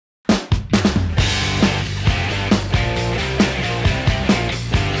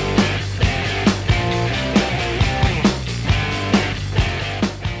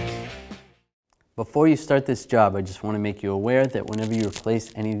before you start this job, I just want to make you aware that whenever you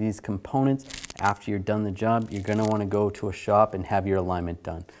replace any of these components after you're done the job, you're going to want to go to a shop and have your alignment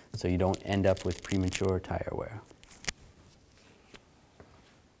done so you don't end up with premature tire wear.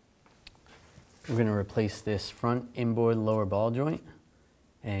 We're going to replace this front inboard lower ball joint,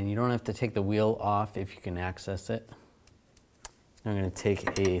 and you don't have to take the wheel off if you can access it. I'm going to take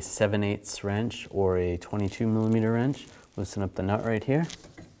a 7/8 wrench or a 22mm wrench, loosen up the nut right here.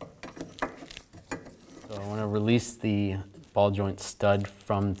 So I want to release the ball joint stud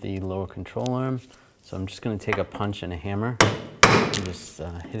from the lower control arm. So I'm just going to take a punch and a hammer and just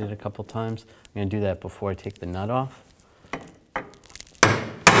hit it a couple times. I'm going to do that before I take the nut off.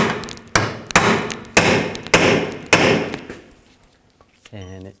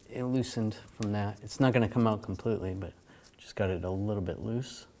 And it loosened from that. It's not going to come out completely, but just got it a little bit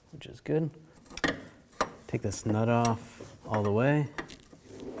loose, which is good. Take this nut off all the way.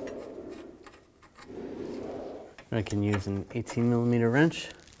 I can use an 18mm wrench.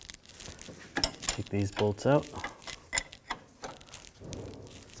 Take these bolts out.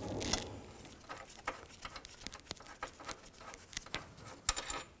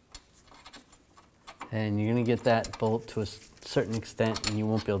 And you're going to get that bolt to a certain extent and you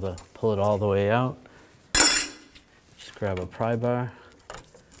won't be able to pull it all the way out. Just grab a pry bar,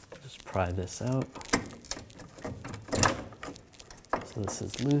 just pry this out. So this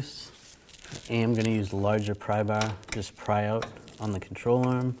is loose. I am going to use a larger pry bar, just pry out on the control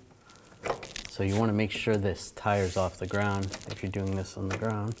arm. So you want to make sure this tire's off the ground if you're doing this on the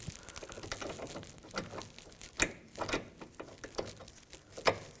ground.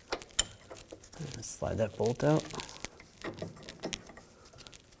 Slide that bolt out.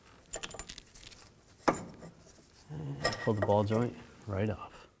 And pull the ball joint right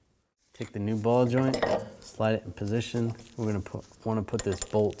off. Take the new ball joint, slide it in position. We're going to want to put this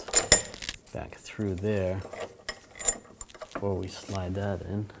bolt back through there before we slide that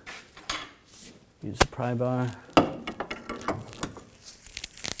in. Use a pry bar.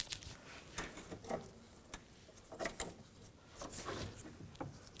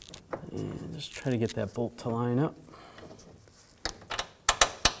 And just try to get that bolt to line up.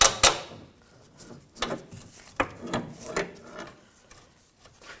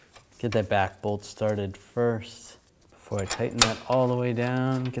 Get that back bolt started first before I tighten that all the way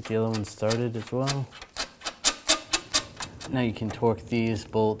down. Get the other one started as well. Now you can torque these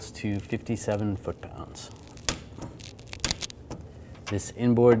bolts to 57 foot-pounds. This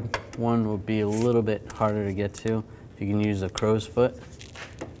inboard one will be a little bit harder to get to. If you can use a crow's foot,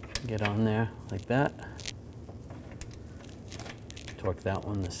 get on there like that. Torque that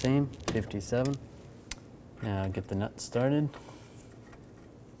one the same, 57. Now get the nut started.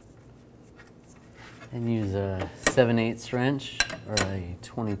 And use a 7/8 wrench or a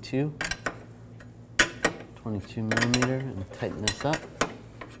 22mm and tighten this up.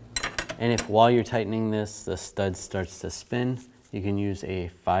 And if while you're tightening this, the stud starts to spin, you can use a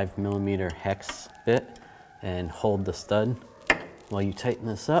 5mm hex bit and hold the stud while you tighten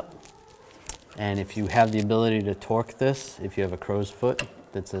this up. And if you have the ability to torque this, if you have a crow's foot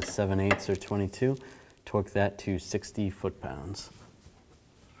that's a 7/8 or 22, torque that to 60 foot-pounds.